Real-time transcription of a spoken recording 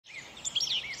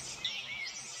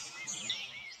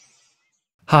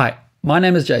Hi, my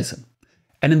name is Jason,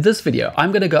 and in this video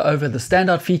I'm going to go over the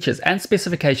standout features and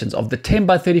specifications of the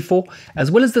 10x34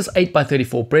 as well as this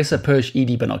 8x34 Bresser Pirsch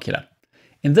ED binocular.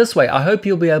 In this way I hope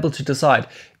you'll be able to decide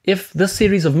if this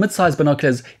series of mid-size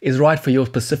binoculars is right for your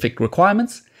specific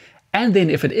requirements, and then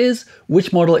if it is,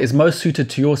 which model is most suited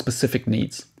to your specific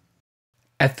needs.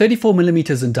 At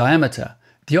 34mm in diameter,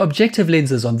 the objective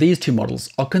lenses on these two models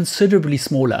are considerably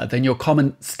smaller than your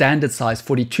common standard size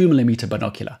 42mm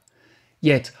binocular,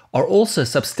 yet are also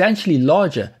substantially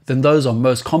larger than those on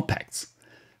most compacts.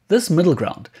 This middle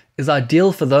ground is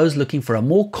ideal for those looking for a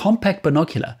more compact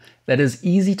binocular that is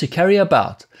easy to carry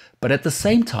about, but at the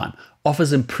same time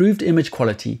offers improved image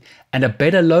quality and a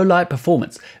better low light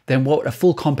performance than what a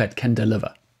full compact can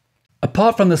deliver.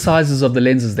 Apart from the sizes of the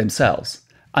lenses themselves,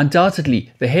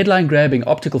 undoubtedly the headline grabbing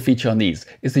optical feature on these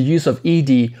is the use of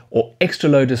ED or extra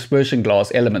low dispersion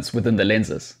glass elements within the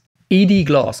lenses. ED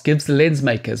glass gives the lens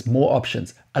makers more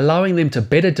options, allowing them to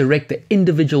better direct the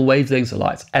individual wavelengths of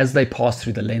light as they pass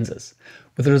through the lenses,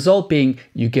 with the result being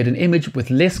you get an image with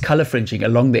less color fringing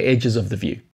along the edges of the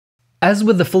view. As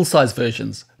with the full-size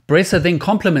versions, Bresser then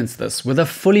complements this with a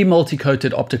fully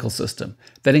multi-coated optical system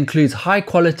that includes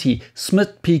high-quality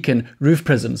Smith-Pekin roof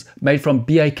prisms made from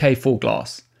BAK4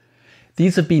 glass.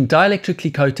 These have been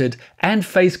dielectrically coated and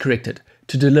phase-corrected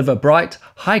to deliver bright,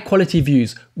 high-quality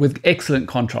views with excellent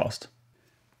contrast.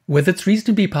 With its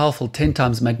reasonably powerful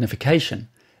 10x magnification,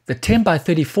 the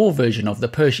 10x34 version of the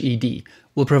Pirsch ED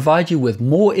will provide you with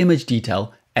more image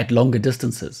detail at longer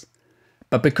distances.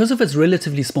 But because of its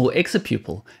relatively small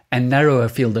exopupil and narrower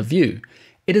field of view,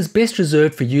 it is best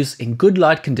reserved for use in good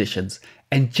light conditions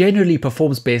and generally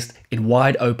performs best in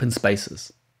wide open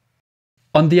spaces.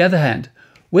 On the other hand,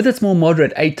 with its more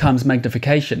moderate 8x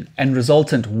magnification and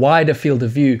resultant wider field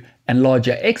of view and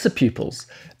larger exopupils,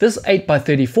 this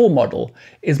 8x34 model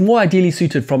is more ideally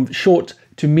suited from short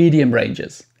to medium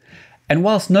ranges. And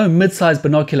whilst no mid-size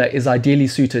binocular is ideally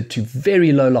suited to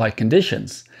very low light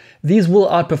conditions, these will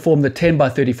outperform the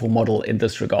 10x34 model in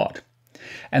this regard.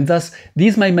 And thus,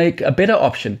 these may make a better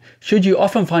option should you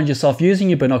often find yourself using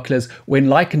your binoculars when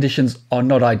light conditions are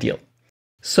not ideal.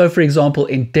 So for example,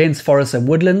 in dense forests and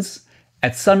woodlands,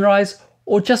 at sunrise,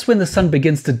 or just when the sun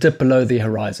begins to dip below the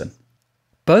horizon.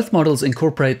 Both models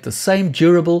incorporate the same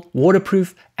durable,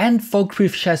 waterproof and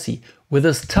fog-proof chassis with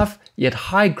this tough yet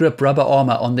high grip rubber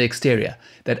armor on the exterior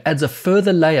that adds a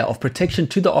further layer of protection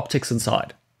to the optics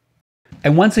inside.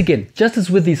 And once again, just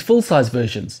as with these full-size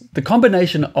versions, the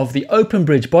combination of the open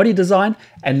bridge body design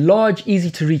and large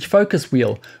easy-to-reach focus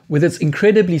wheel with its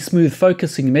incredibly smooth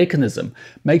focusing mechanism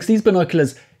makes these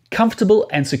binoculars comfortable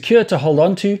and secure to hold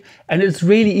on to, and it's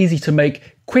really easy to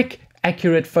make quick,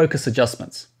 accurate focus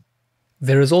adjustments.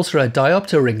 There is also a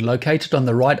diopter ring located on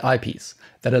the right eyepiece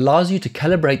that allows you to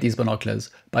calibrate these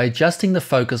binoculars by adjusting the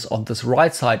focus on this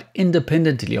right side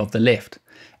independently of the left,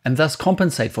 and thus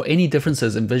compensate for any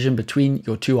differences in vision between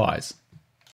your two eyes.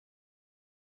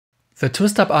 The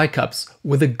twist-up eye cups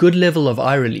with a good level of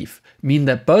eye relief mean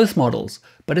that both models,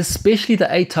 but especially the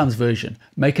 8x version,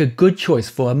 make a good choice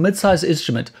for a mid-size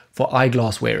instrument for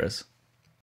eyeglass wearers.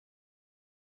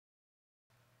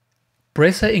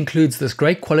 Bresser includes this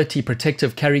great quality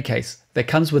protective carry case that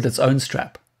comes with its own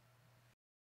strap,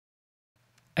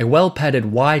 a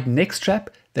well-padded wide neck strap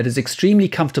that is extremely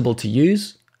comfortable to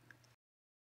use,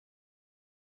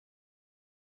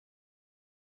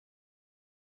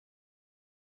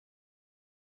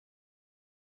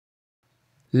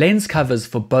 lens covers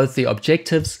for both the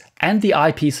objectives and the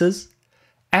eyepieces,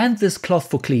 and this cloth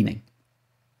for cleaning.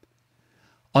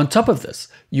 On top of this,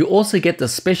 you also get the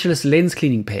specialist lens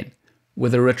cleaning pen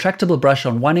with a retractable brush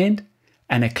on one end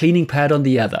and a cleaning pad on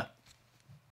the other.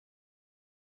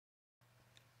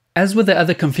 As with the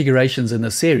other configurations in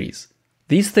the series,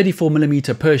 these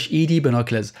 34mm Pirsch ED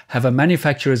binoculars have a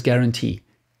manufacturer's guarantee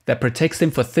that protects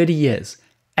them for 30 years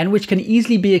and which can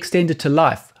easily be extended to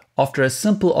life after a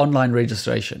simple online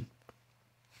registration.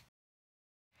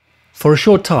 For a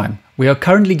short time, we are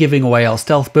currently giving away our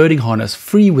stealth birding harness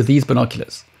free with these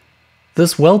binoculars.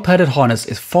 This well-padded harness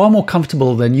is far more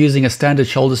comfortable than using a standard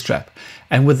shoulder strap,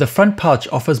 and with the front pouch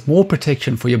offers more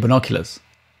protection for your binoculars.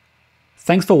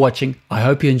 Thanks for watching. I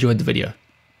hope you enjoyed the video.